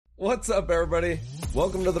What's up, everybody?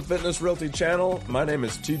 Welcome to the Fitness Realty channel. My name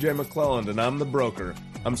is TJ McLelland, and I'm the broker.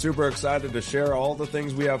 I'm super excited to share all the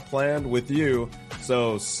things we have planned with you.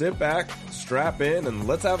 So sit back, strap in, and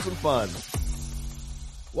let's have some fun.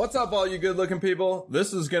 What's up, all you good-looking people?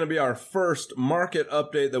 This is going to be our first market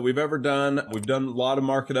update that we've ever done. We've done a lot of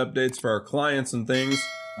market updates for our clients and things,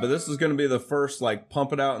 but this is going to be the first,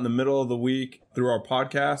 pump it out in the middle of the week through our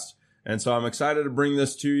podcast. And so I'm excited to bring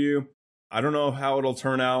this to you. I don't know how it'll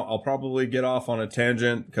turn out. I'll probably get off on a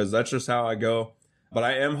tangent because that's just how I go. But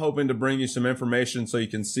I am hoping to bring you some information so you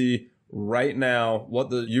can see right now what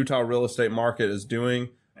the Utah real estate market is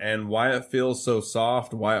doing and why it feels so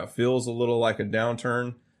soft, why it feels a little like a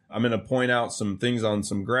downturn. I'm going to point out some things on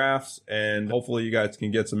some graphs, and hopefully you guys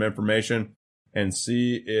can get some information and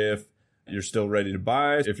see if you're still ready to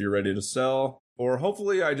buy, if you're ready to sell, or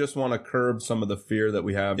hopefully I just want to curb some of the fear that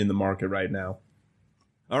we have in the market right now.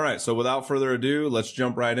 All right, so without further ado, let's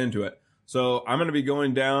jump right into it. So I'm going to be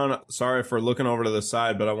going down. Sorry for looking over to the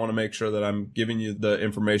side, but I want to make sure that I'm giving you the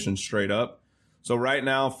information straight up. So right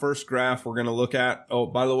now, first graph we're going to look at. Oh,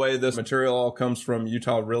 by the way, this material all comes from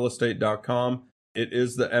utahrealestate.com. It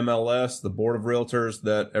is the MLS, the Board of Realtors,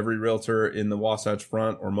 that every realtor in the Wasatch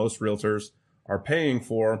Front, or most realtors, are paying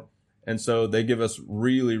for. And so they give us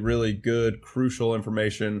really, really good, crucial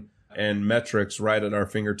information and metrics right at our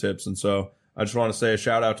fingertips. And so I just want to say a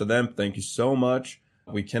shout out to them. Thank you so much.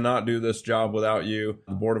 We cannot do this job without you.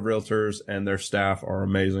 The Board of Realtors and their staff are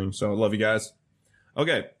amazing. So I love you guys.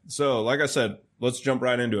 Okay. So like I said, let's jump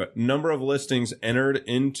right into it. Number of listings entered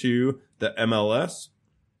into the MLS.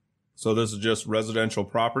 So this is just residential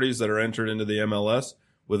properties that are entered into the MLS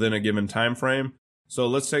within a given time frame. So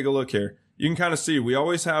let's take a look here. You can kind of see we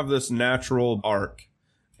always have this natural arc,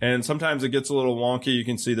 and sometimes it gets a little wonky. You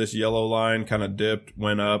can see this yellow line kind of dipped,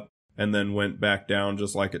 went up, and then went back down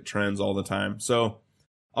just like it trends all the time. So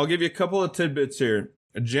I'll give you a couple of tidbits here.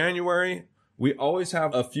 January, we always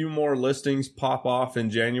have a few more listings pop off in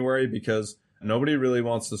January because nobody really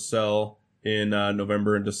wants to sell in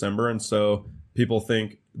November and December. And so people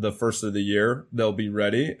think the first of the year they'll be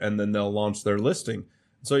ready and then they'll launch their listing.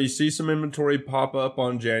 So you see some inventory pop up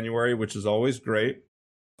on January, which is always great.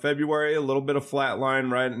 February, a little bit of flat line,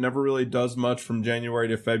 right? It never really does much from January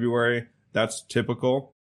to February. That's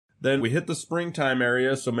typical. Then we hit the springtime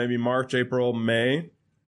area, so maybe March, April, May,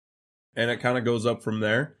 and it kind of goes up from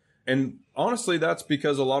there. And honestly, that's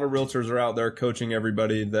because a lot of realtors are out there coaching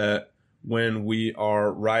everybody that when we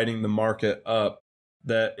are riding the market up,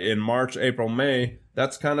 that in March, April, May,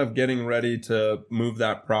 that's kind of getting ready to move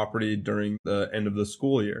that property during the end of the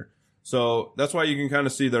school year. So that's why you can kind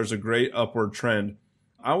of see there's a great upward trend.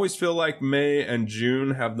 I always feel like May and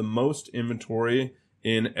June have the most inventory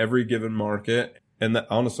in every given market. And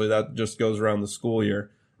honestly, that just goes around the school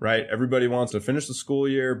year, right? Everybody wants to finish the school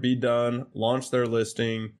year, be done, launch their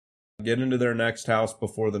listing, get into their next house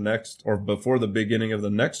before the beginning of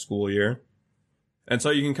the next school year. And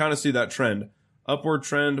so you can kind of see that trend. Upward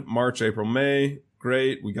trend, March, April, May.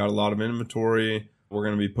 Great. We got a lot of inventory. We're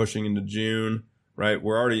going to be pushing into June, right?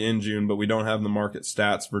 We're already in June, but we don't have the market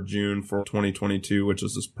stats for June for 2022, which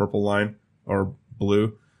is this purple line or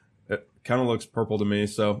blue. It kind of looks purple to me,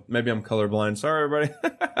 so maybe I'm colorblind. Sorry, everybody.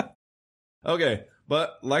 Okay,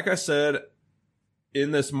 but like I said,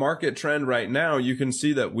 in this market trend right now, you can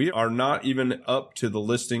see that we are not even up to the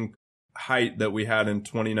listing height that we had in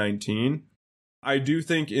 2019. I do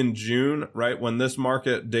think in June, right, when this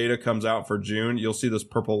market data comes out for June, you'll see this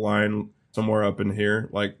purple line somewhere up in here,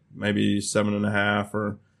 like maybe 7.5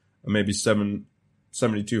 or maybe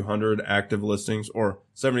 7,200 active listings or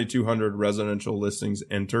 7,200 residential listings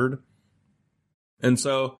entered. And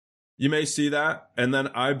so you may see that. And then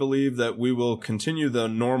I believe that we will continue the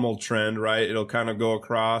normal trend, right? It'll kind of go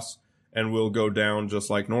across and we'll go down just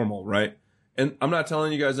like normal, right? And I'm not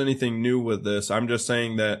telling you guys anything new with this. I'm just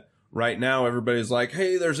saying that right now everybody's like,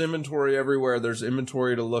 hey, there's inventory everywhere. There's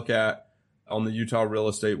inventory to look at on the Utah real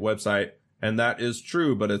estate website. And that is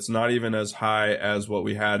true, but it's not even as high as what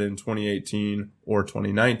we had in 2018 or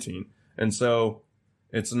 2019. And so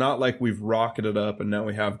it's not like we've rocketed up and now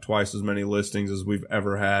we have twice as many listings as we've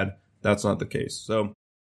ever had. That's not the case. So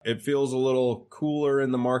it feels a little cooler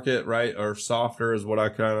in the market, right? Or softer is what I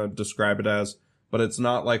kind of describe it as. But it's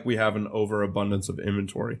not like we have an overabundance of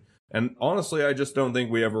inventory. And honestly, I just don't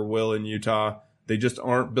think we ever will in Utah. They just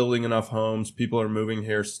aren't building enough homes. People are moving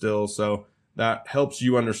here still. So that helps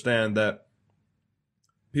you understand that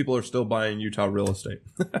people are still buying Utah real estate.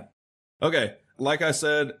 Okay. Like I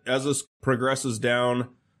said, as this progresses down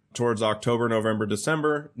towards October, November,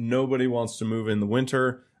 December, nobody wants to move in the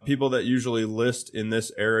winter. People that usually list in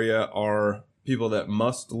this area are people that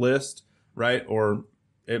must list, right? Or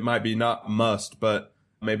it might be not must, but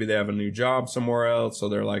maybe they have a new job somewhere else. So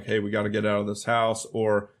they're like, hey, we got to get out of this house.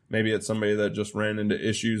 Or maybe it's somebody that just ran into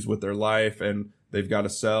issues with their life and they've got to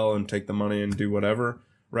sell and take the money and do whatever,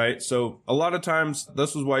 right? So a lot of times,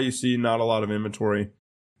 this is why you see not a lot of inventory,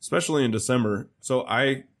 especially in December. So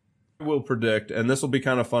I will predict, and this will be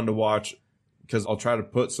kind of fun to watch because I'll try to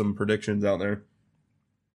put some predictions out there.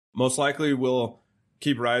 Most likely we'll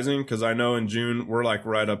keep rising because I know in June, we're like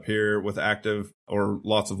right up here with active or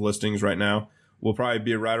lots of listings right now. We'll probably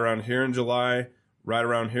be right around here in July, right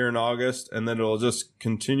around here in August, and then it'll just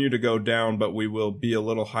continue to go down, but we will be a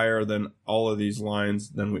little higher than all of these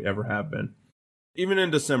lines than we ever have been. Even in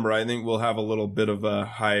December, I think we'll have a little bit of a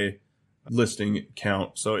high listing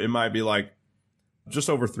count. So it might be like just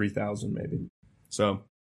over 3,000 maybe. So,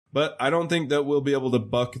 but I don't think that we'll be able to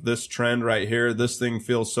buck this trend right here. This thing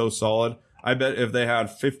feels so solid. I bet if they had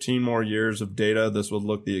 15 more years of data, this would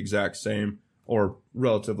look the exact same or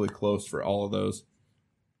relatively close for all of those.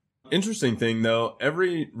 Interesting thing though,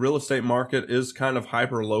 every real estate market is kind of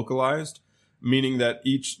hyper localized, meaning that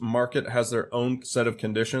each market has their own set of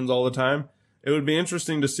conditions all the time. It would be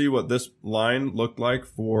interesting to see what this line looked like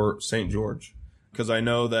for St. George, because I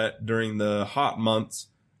know that during the hot months,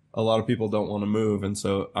 a lot of people don't want to move. And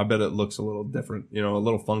so I bet it looks a little different, a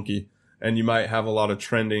little funky. And you might have a lot of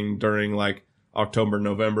trending during like October,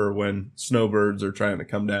 November when snowbirds are trying to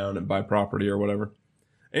come down and buy property or whatever.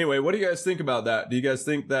 Anyway, what do you guys think about that? Do you guys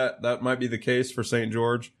think that that might be the case for St.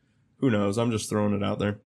 George? Who knows? I'm just throwing it out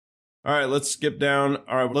there. All right, let's skip down.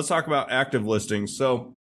 All right, let's talk about active listings.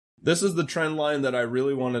 So this is the trend line that I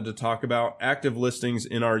really wanted to talk about. Active listings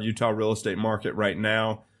in our Utah real estate market right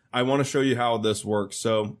now. I want to show you how this works.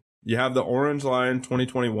 So you have the orange line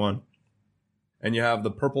 2021 and you have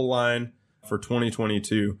the purple line for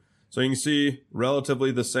 2022. So you can see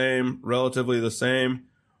relatively the same.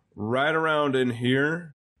 Right around in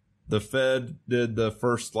here, the Fed did the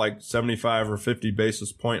first like 75 or 50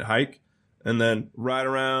 basis point hike. And then right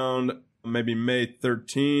around maybe May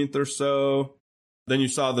 13th or so, then you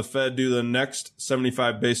saw the Fed do the next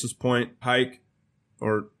 75 basis point hike.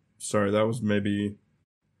 Or sorry, that was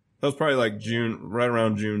probably like June, right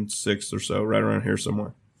around June 6th or so, right around here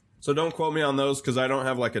somewhere. So don't quote me on those because I don't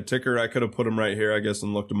have like a ticker. I could have put them right here, I guess,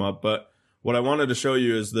 and looked them up. But what I wanted to show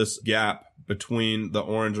you is this gap between the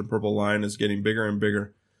orange and purple line is getting bigger and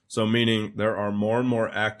bigger. So meaning there are more and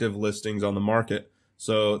more active listings on the market.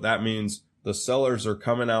 So that means the sellers are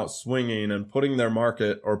coming out swinging and putting their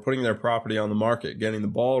property on the market, getting the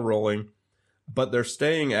ball rolling, but they're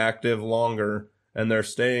staying active longer, and they're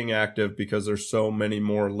staying active because there's so many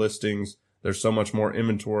more listings. There's so much more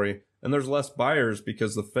inventory, and there's less buyers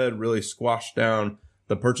because the Fed really squashed down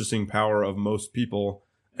the purchasing power of most people.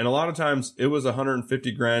 And a lot of times it was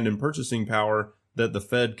 150 grand in purchasing power that the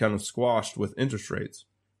Fed kind of squashed with interest rates.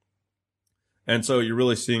 And so you're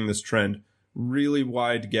really seeing this trend, really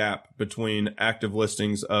wide gap between active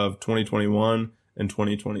listings of 2021 and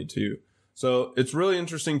 2022. So it's really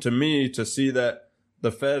interesting to me to see that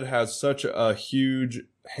the Fed has such a huge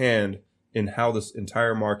hand in how this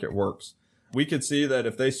entire market works. We could see that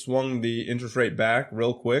if they swung the interest rate back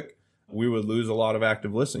real quick, we would lose a lot of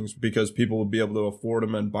active listings because people would be able to afford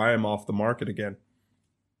them and buy them off the market again.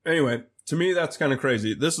 Anyway, to me, that's kind of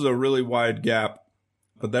crazy. This is a really wide gap,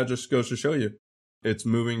 but that just goes to show you it's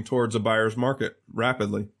moving towards a buyer's market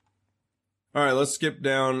rapidly. All right, let's skip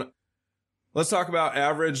down. Let's talk about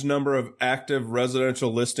average number of active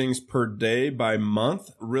residential listings per day by month.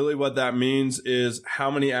 Really what that means is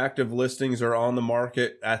how many active listings are on the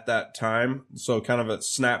market at that time. So kind of a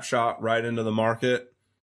snapshot right into the market.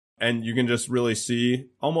 And you can just really see,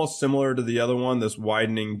 almost similar to the other one, this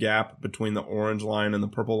widening gap between the orange line and the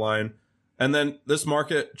purple line. And then this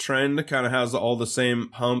market trend kind of has all the same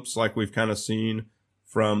humps like we've kind of seen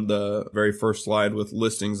from the very first slide with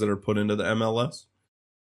listings that are put into the MLS.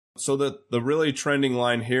 So the really trending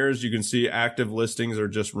line here is you can see active listings are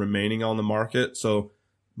just remaining on the market. So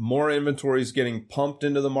more inventory is getting pumped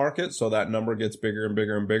into the market. So that number gets bigger and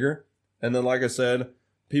bigger and bigger. And then, like I said,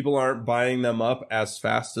 people aren't buying them up as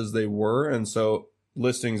fast as they were. And so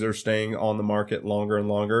listings are staying on the market longer and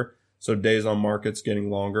longer. So days on market's getting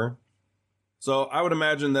longer. So I would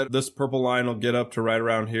imagine that this purple line will get up to right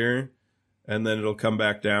around here and then it'll come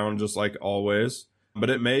back down just like always. But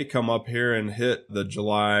it may come up here and hit the it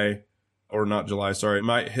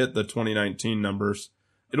might hit the 2019 numbers.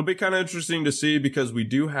 It'll be kind of interesting to see because we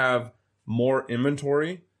do have more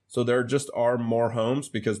inventory. So there just are more homes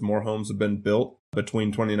because more homes have been built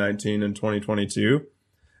between 2019 and 2022.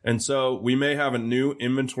 And so we may have a new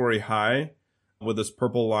inventory high with this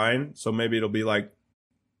purple line. So maybe it'll be like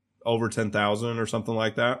over 10,000 or something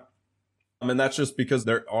like that. And that's just because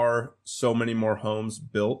there are so many more homes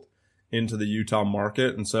built into the Utah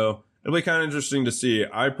market. And so it'll be kind of interesting to see.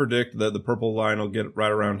 I predict that the purple line will get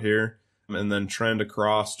right around here and then trend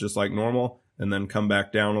across just like normal and then come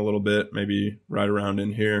back down a little bit, maybe right around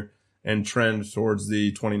in here and trend towards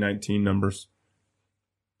the 2019 numbers.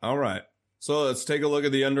 All right. So let's take a look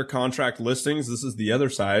at the under contract listings. This is the other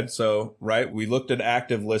side. So, right, we looked at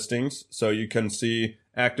active listings. So you can see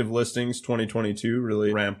active listings 2022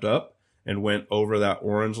 really ramped up and went over that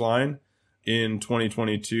orange line. In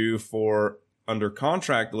 2022 for under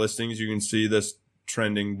contract listings, you can see this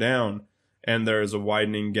trending down. And there is a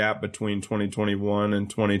widening gap between 2021 and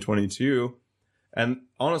 2022. And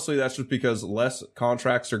honestly, that's just because less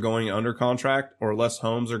contracts are going under contract or less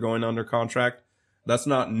homes are going under contract. That's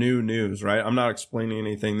not new news, right? I'm not explaining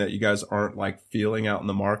anything that you guys aren't like feeling out in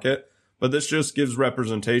the market, but this just gives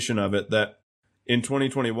representation of it that in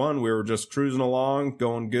 2021, we were just cruising along,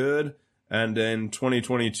 going good. And in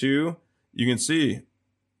 2022, you can see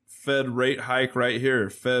Fed rate hike right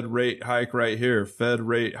here, Fed rate hike right here, Fed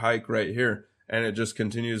rate hike right here. And it just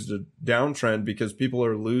continues to downtrend because people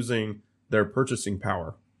are losing their purchasing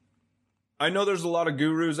power. I know there's a lot of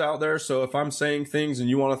gurus out there, so if I'm saying things and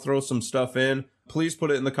you want to throw some stuff in, please put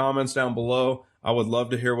it in the comments down below. I would love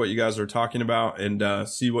to hear what you guys are talking about and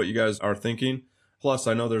see what you guys are thinking. Plus,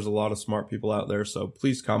 I know there's a lot of smart people out there, so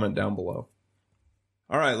please comment down below.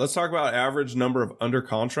 All right, let's talk about average number of under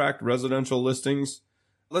contract residential listings.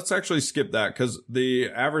 Let's actually skip that because the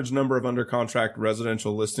average number of under contract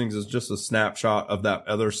residential listings is just a snapshot of that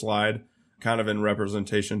other slide, kind of in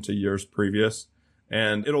representation to years previous.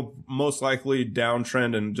 And it'll most likely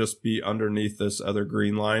downtrend and just be underneath this other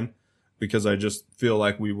green line because I just feel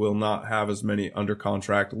like we will not have as many under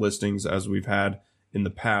contract listings as we've had in the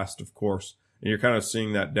past, of course. And you're kind of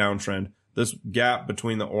seeing that downtrend. This gap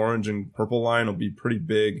between the orange and purple line will be pretty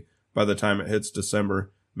big by the time it hits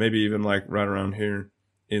December, maybe even like right around here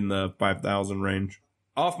in the 5,000 range.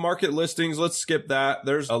 Off-market listings, let's skip that.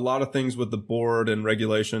 There's a lot of things with the board and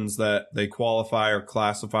regulations that they qualify or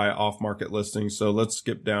classify off-market listings. So let's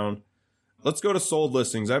skip down. Let's go to sold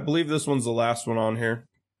listings. I believe this one's the last one on here.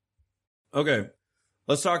 Okay,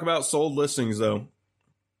 let's talk about sold listings though.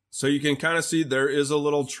 So you can kind of see there is a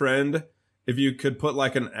little trend. If you could put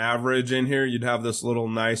like an average in here, you'd have this little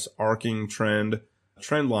nice arcing trend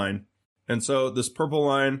line. And so this purple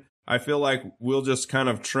line, I feel like we'll just kind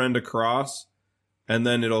of trend across and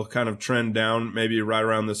then it'll kind of trend down maybe right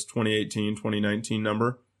around this 2018, 2019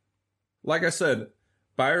 number. Like I said,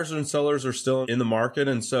 buyers and sellers are still in the market,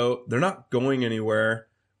 and so they're not going anywhere.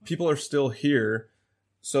 People are still here.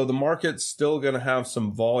 So the market's still going to have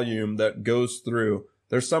some volume that goes through.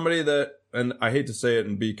 There's somebody that, and I hate to say it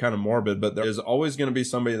and be kind of morbid, but there is always going to be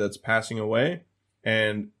somebody that's passing away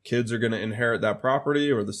and kids are going to inherit that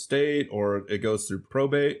property or the state or it goes through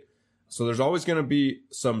probate. So there's always going to be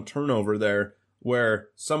some turnover there where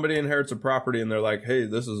somebody inherits a property and they're like, hey,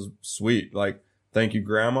 this is sweet. Like, thank you,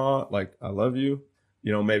 grandma. Like, I love you.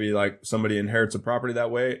 You know, maybe like somebody inherits a property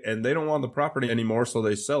that way and they don't want the property anymore, so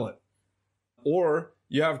they sell it. Or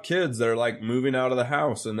you have kids that are like moving out of the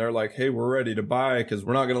house and they're like, hey, we're ready to buy because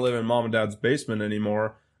we're not going to live in mom and dad's basement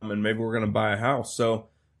anymore. And maybe we're going to buy a house. So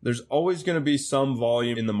there's always going to be some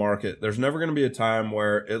volume in the market. There's never going to be a time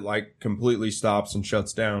where it like completely stops and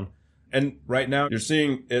shuts down. And right now you're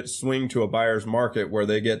seeing it swing to a buyer's market where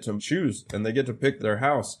they get to choose and they get to pick their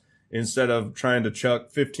house instead of trying to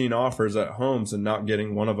chuck 15 offers at homes and not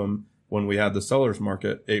getting one of them when we had the seller's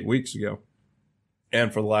market 8 weeks ago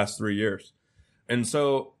and for the last 3 years. And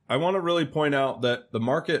so I want to really point out that the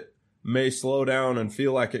market may slow down and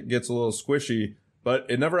feel like it gets a little squishy, but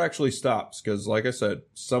it never actually stops because, like I said,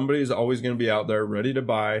 somebody's always going to be out there ready to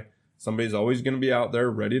buy. Somebody's always going to be out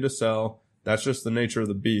there ready to sell. That's just the nature of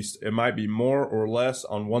the beast. It might be more or less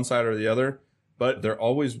on one side or the other, but there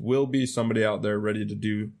always will be somebody out there ready to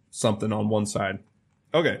do something on one side.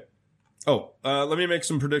 Okay. Let me make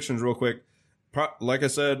some predictions real quick. Like I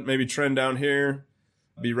said, maybe trend down here,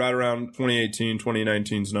 be right around 2018,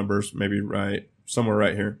 2019's numbers, maybe right somewhere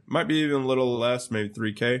right here. Might be even a little less, maybe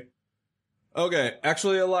 3K. Okay,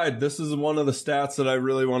 actually I lied. This is one of the stats that I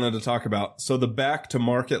really wanted to talk about. So the back to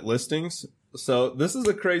market listings. So this is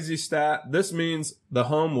a crazy stat. This means the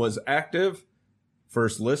home was active,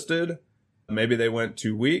 first listed. Maybe they went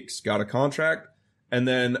 2 weeks, got a contract, and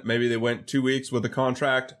then maybe they went 2 weeks with a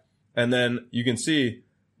contract. And then you can see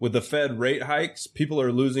with the Fed rate hikes, people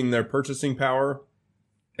are losing their purchasing power.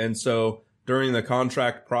 And so during the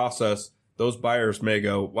contract process, those buyers may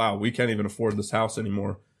go, wow, we can't even afford this house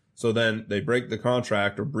anymore. So then they break the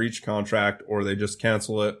contract or breach contract, or they just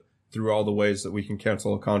cancel it through all the ways that we can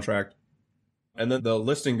cancel a contract. and then the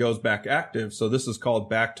listing goes back active. So this is called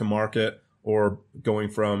back to market, or going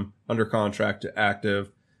from under contract to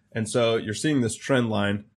active. And so you're seeing this trend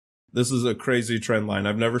line. This is a crazy trend line.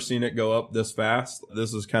 I've never seen it go up this fast.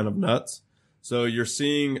 This is kind of nuts. So you're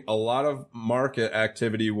seeing a lot of market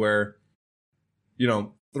activity where,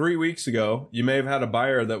 3 weeks ago, you may have had a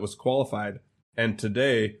buyer that was qualified, and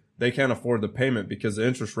today they can't afford the payment because the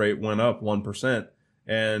interest rate went up 1%.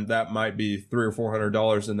 And that might be $300 or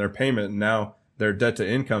 $400 in their payment. And now their debt to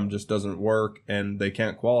income just doesn't work and they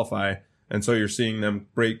can't qualify. And so you're seeing them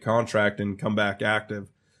break contract and come back active.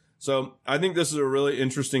 So I think this is a really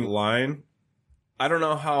interesting line. I don't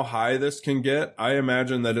know how high this can get. I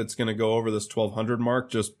imagine that it's going to go over this 1200 mark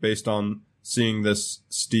just based on seeing this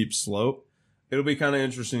steep slope. It'll be kind of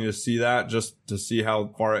interesting to see that, just to see how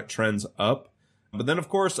far it trends up. But then, of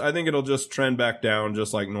course, I think it'll just trend back down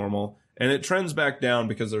just like normal. And it trends back down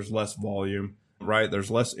because there's less volume, right?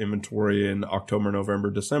 There's less inventory in October,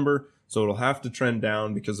 November, December. So it'll have to trend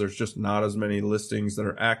down because there's just not as many listings that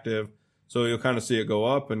are active. So you'll kind of see it go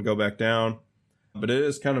up and go back down. But it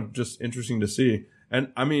is kind of just interesting to see.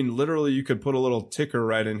 And I mean, literally, you could put a little ticker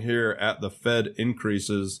right in here at the Fed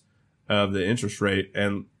increases of the interest rate.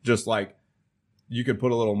 And just like, you could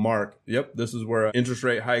put a little mark. Yep, this is where an interest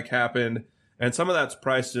rate hike happened. And some of that's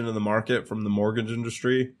priced into the market from the mortgage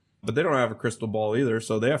industry. But they don't have a crystal ball either,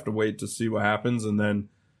 so they have to wait to see what happens, and then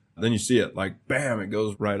you see it, like, bam, it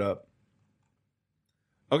goes right up.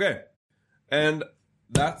 Okay, and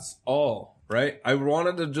that's all, right? I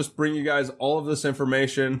wanted to just bring you guys all of this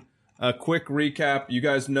information. A quick recap. You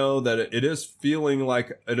guys know that it is feeling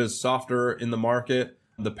like it is softer in the market.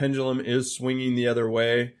 The pendulum is swinging the other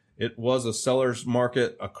way. It was a seller's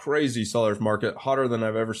market, a crazy seller's market, hotter than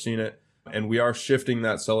I've ever seen it. And we are shifting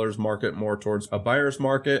that seller's market more towards a buyer's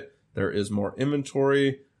market. There is more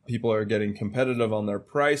inventory. People are getting competitive on their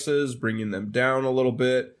prices, bringing them down a little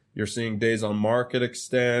bit. You're seeing days on market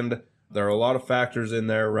extend. There are a lot of factors in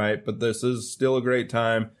there, right? But this is still a great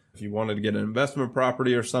time if you wanted to get an investment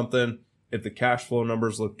property or something, if the cash flow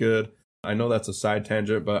numbers look good. I know that's a side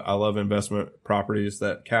tangent, but I love investment properties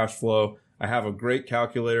that cash flow. I have a great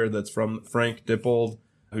calculator that's from Frank Dippold,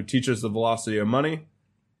 who teaches the velocity of money.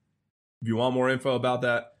 If you want more info about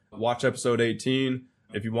that, watch episode 18.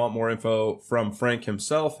 If you want more info from Frank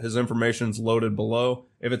himself, his information's loaded below.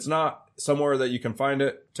 If it's not somewhere that you can find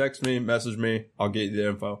it, text me, message me. I'll get you the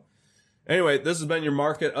info. Anyway, this has been your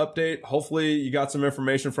market update. Hopefully you got some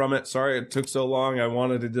information from it. Sorry it took so long. I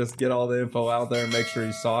wanted to just get all the info out there and make sure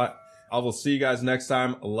you saw it. I will see you guys next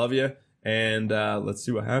time. I love you. And let's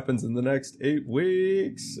see what happens in the next 8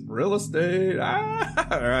 weeks. Real estate.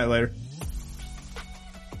 All right, later.